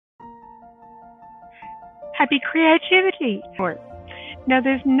happy creativity. Now,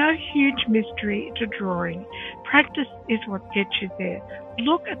 there's no huge mystery to drawing. Practice is what gets you there.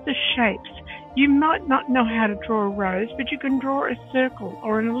 Look at the shapes. You might not know how to draw a rose, but you can draw a circle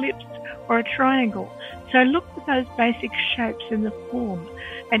or an ellipse or a triangle. So look at those basic shapes in the form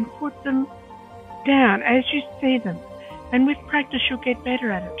and put them down as you see them. And with practice, you'll get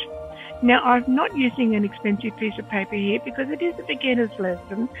better at it. Now, I'm not using an expensive piece of paper here because it is a beginner's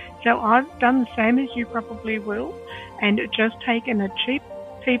lesson. So I've done the same as you probably will, and just taken a cheap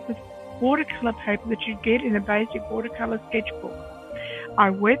piece of watercolor paper that you get in a basic watercolor sketchbook. I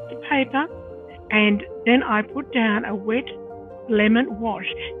wet the paper and then I put down a wet lemon wash.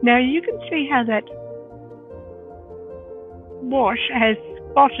 Now you can see how that wash has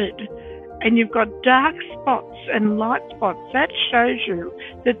spotted, and you've got dark spots and light spots. That shows you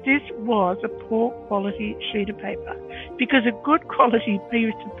that this was a poor quality sheet of paper, because a good quality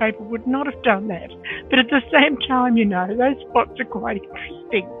piece of paper would not have done that. But at the same time, those spots are quite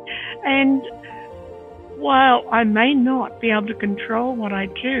interesting. And while I may not be able to control what I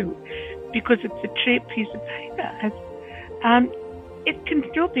do because it's a cheap piece of paper, it can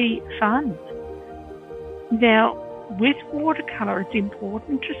still be fun. Now, with watercolor, it's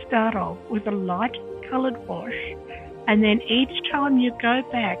important to start off with a light colored wash, and then each time you go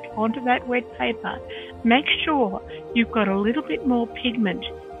back onto that wet paper, make sure you've got a little bit more pigment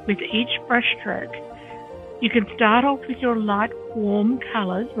with each brush stroke. You can start off with your light warm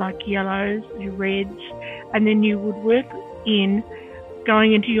colors like yellows, your reds, and then you would work in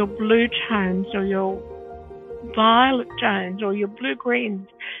going into your blue tones or your violet tones or your blue greens,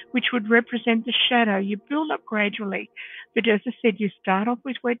 which would represent the shadow. You build up gradually, but as I said, you start off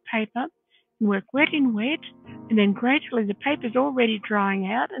with wet paper and work wet in wet, and then gradually the paper's already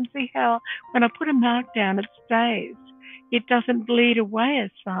drying out, and see how when I put a mark down it stays. It doesn't bleed away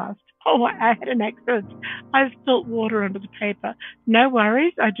as fast. Oh, I had an accident. I spilt water onto the paper. No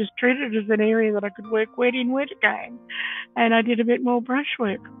worries, I just treated it as an area that I could work wet in wet again, and I did a bit more brush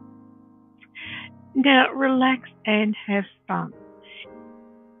work. Now, relax and have fun.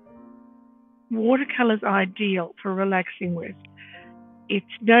 Watercolor's ideal for relaxing with. It's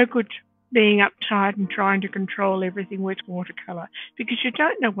no good being uptight and trying to control everything with watercolor, because you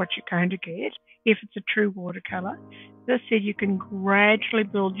don't know what you're going to get if it's a true watercolor. As I said, you can gradually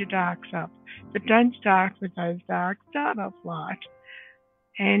build your darks up, but don't start with those darks. Start off light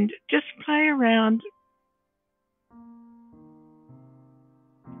and just play around.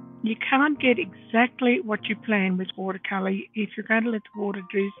 You can't get exactly what you plan with watercolor if you're going to let the water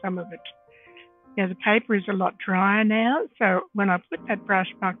do some of it. Now, the paper is a lot drier now, so when I put that brush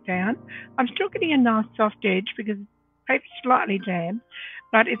mark down, I'm still getting a nice soft edge because the paper's slightly damp,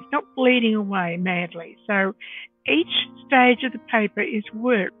 but it's not bleeding away madly. So each stage of the paper is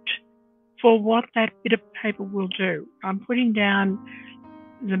worked for what that bit of paper will do. I'm putting down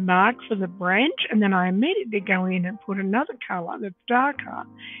the mark for the branch, and then I immediately go in and put another color that's darker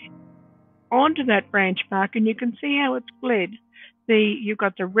onto that branch mark, and you can see how it's bled. You've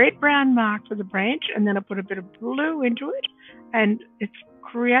got the red-brown mark for the branch, and then I put a bit of blue into it, and it's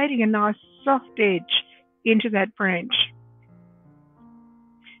creating a nice soft edge into that branch.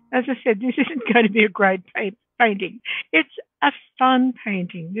 As I said, this isn't going to be a great painting. It's a fun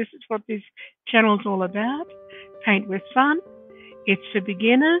painting. This is what this channel is all about. Paint with fun. It's for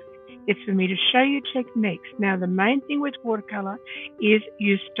beginners. It's for me to show you techniques. Now, the main thing with watercolor is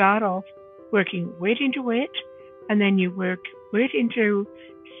you start off working wet into wet, and then you work wet into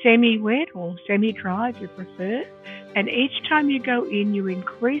semi-wet or semi-dry if you prefer. And each time you go in, you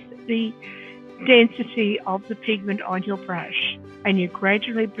increase the density of the pigment on your brush, and you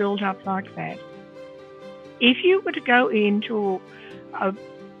gradually build up like that. If you were to go into a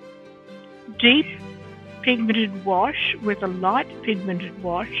deep pigmented wash with a light pigmented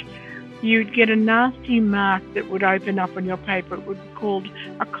wash, you'd get a nasty mark that would open up on your paper. It would be called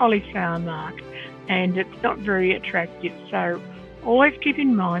a cauliflower mark, and it's not very attractive. So always keep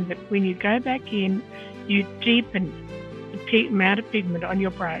in mind that when you go back in, you deepen the amount of pigment on your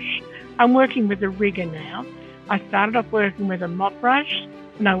brush. I'm working with a rigger now. I started off working with a mop brush,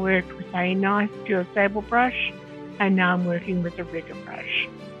 and I worked with a nice pure sable brush, and now I'm working with a rigger brush.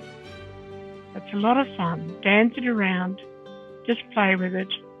 It's a lot of fun. Dance it around, just play with it.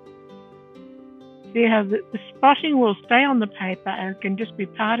 See how the spotting will stay on the paper and can just be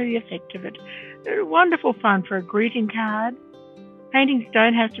part of the effect of it. Wonderful fun for a greeting card. Paintings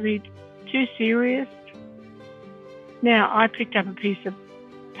don't have to be too serious. Now, I picked up a piece of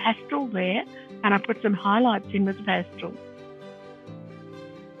pastel there, and I put some highlights in with the pastel.